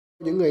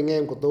Những người anh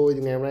em của tôi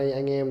thì ngày hôm nay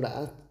anh em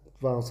đã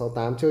vào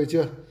 68 chơi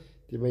chưa?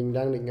 Thì mình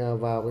đang định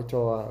vào cái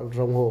trò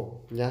rồng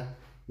hổ nhá.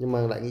 Nhưng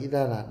mà lại nghĩ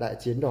ra là đại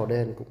chiến đỏ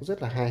đen cũng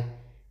rất là hay.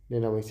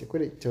 Nên là mình sẽ quyết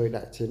định chơi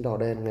đại chiến đỏ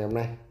đen ngày hôm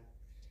nay.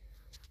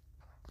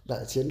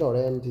 Đại chiến đỏ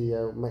đen thì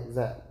mạnh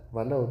dạn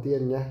ván đầu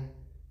tiên nhá.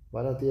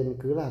 Ván đầu tiên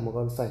cứ làm một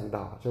con sảnh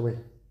đỏ cho mình.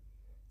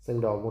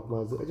 Sảnh đỏ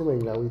 1m rưỡi cho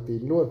mình là uy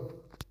tín luôn.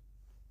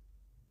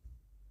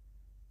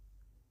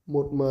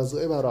 1m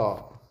rưỡi vào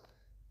đỏ.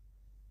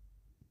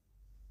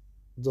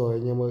 Rồi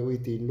anh em ơi, uy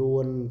tín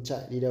luôn,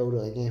 chạy đi đâu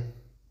được anh em.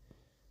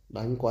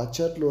 Đánh quá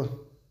chất luôn.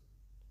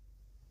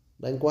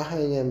 Đánh quá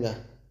hay anh em nhỉ.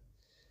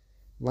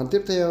 Ván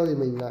tiếp theo thì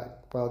mình lại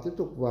vào tiếp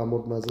tục vào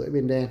 1m rưỡi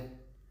bên đen.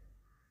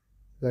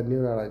 Gần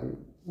như là đánh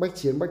bách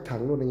chiến bách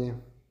thắng luôn anh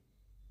em.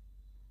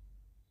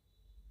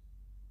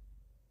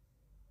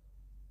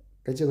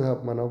 Cái trường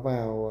hợp mà nó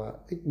vào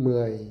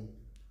x10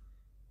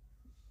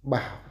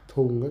 bảo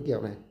thùng các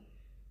kiểu này,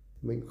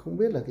 mình không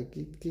biết là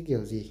cái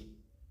kiểu gì.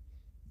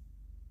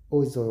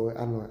 Ôi rồi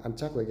ăn rồi, ăn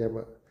chắc rồi anh em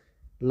ạ.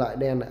 Lại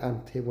đen lại ăn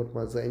thêm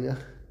 1m rưỡi nữa.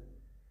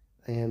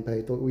 Anh em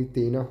thấy tôi uy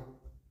tín không?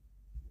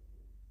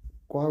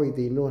 Quá uy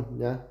tín luôn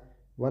nhá.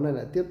 Ván này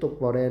lại tiếp tục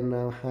vào đen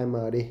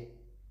 2m đi.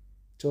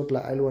 Chốt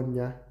lại luôn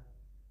nhá.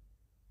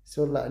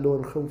 Chốt lại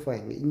luôn, không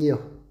phải nghĩ nhiều.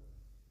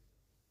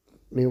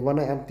 Nếu ván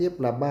này ăn tiếp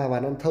là 3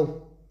 ván ăn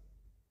thông.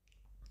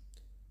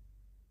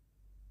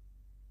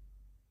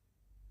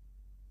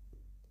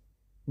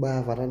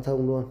 3 ván ăn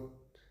thông luôn.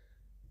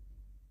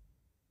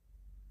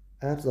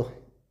 Át rồi.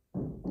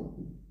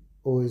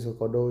 Ôi rồi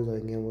có đôi rồi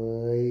anh em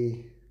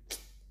ơi.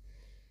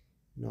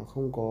 Nó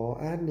không có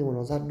át nhưng mà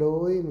nó ra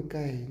đôi mới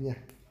cày nhỉ.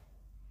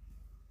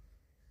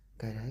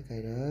 Cày đấy,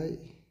 cày đấy.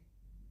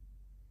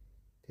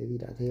 Thế thì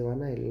đã thế ván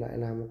này lại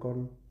là một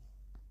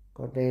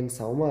con đen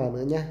 6m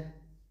nữa nhá.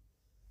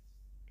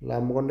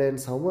 Làm một con đen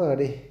 6m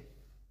đi.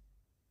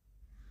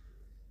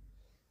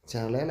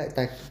 Chả lẽ lại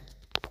tạch.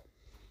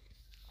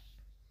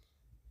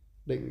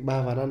 Định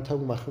 3 ván ăn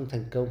thông mà không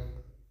thành công.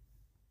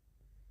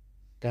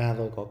 Ca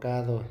rồi, có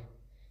ca rồi.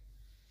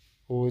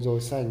 Ôi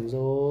rồi sảnh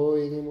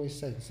rồi anh em ơi,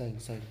 sảnh sảnh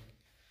sảnh.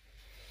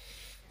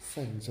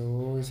 Sảnh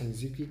rồi, sảnh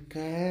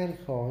Zikika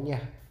khó nhỉ.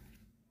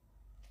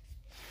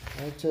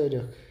 Ai chơi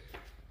được.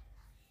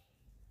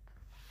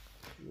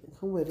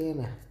 Không phải đen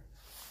à.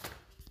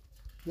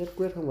 Nhất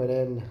quyết không phải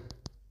đen à.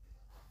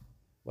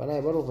 Ván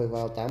này bắt buộc phải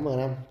vào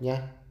 8m5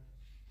 nhá.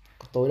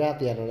 Tối đa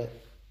tiền rồi đấy.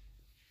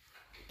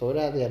 Tối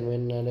đa tiền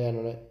bên đen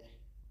rồi đấy.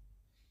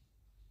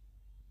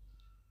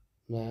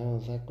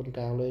 Nào ra con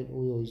cao lên.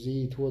 Ui rồi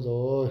gì thua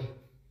rồi.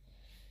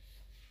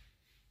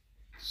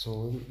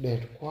 Số đệt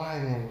quá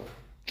anh em ạ.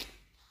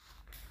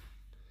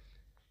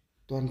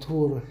 Toàn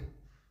thua rồi.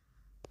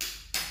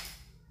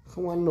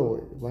 Không ăn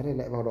nổi. Ván này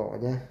lại vào đỏ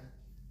nha.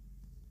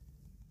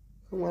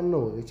 Không ăn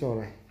nổi cái trò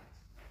này.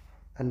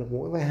 Ăn được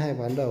mỗi vài 2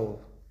 ván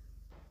đầu.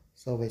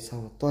 Sau về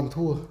sau toàn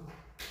thua.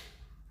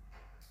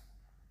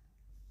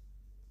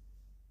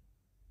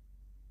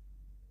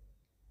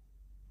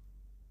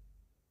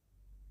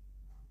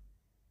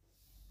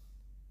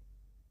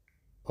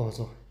 Ồ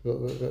rồi,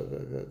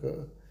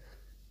 gỡ.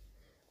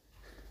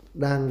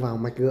 Đang vào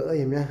mạch gỡ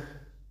em nhá.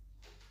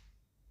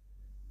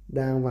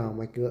 Đang vào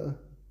mạch gỡ.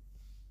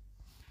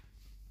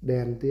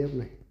 Đen tiếp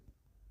này.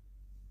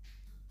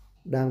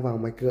 Đang vào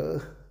mạch gỡ.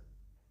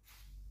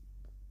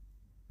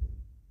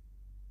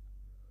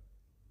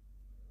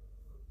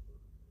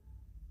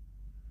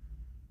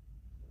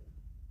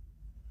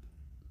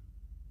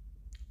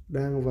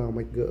 Đang vào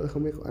mạch gỡ,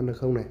 không biết có ăn được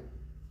không này.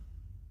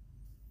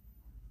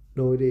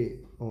 Đôi đi.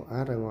 Ồ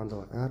át là ngon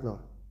rồi, át rồi.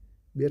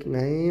 Biết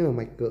ngay mà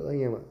mạch gỡ anh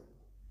em ạ.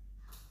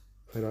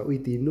 Phải nói uy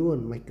tín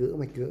luôn, mạch gỡ,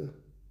 mạch gỡ.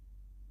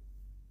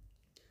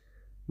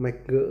 Mạch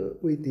gỡ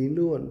uy tín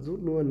luôn, rút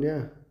luôn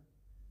nhá.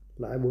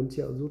 Lãi 4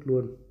 triệu rút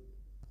luôn.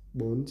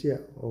 4 triệu,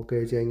 ok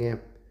chưa anh em.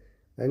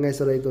 Đấy, ngay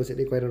sau đây tôi sẽ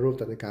đi quay room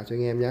tận cả cho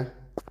anh em nhé.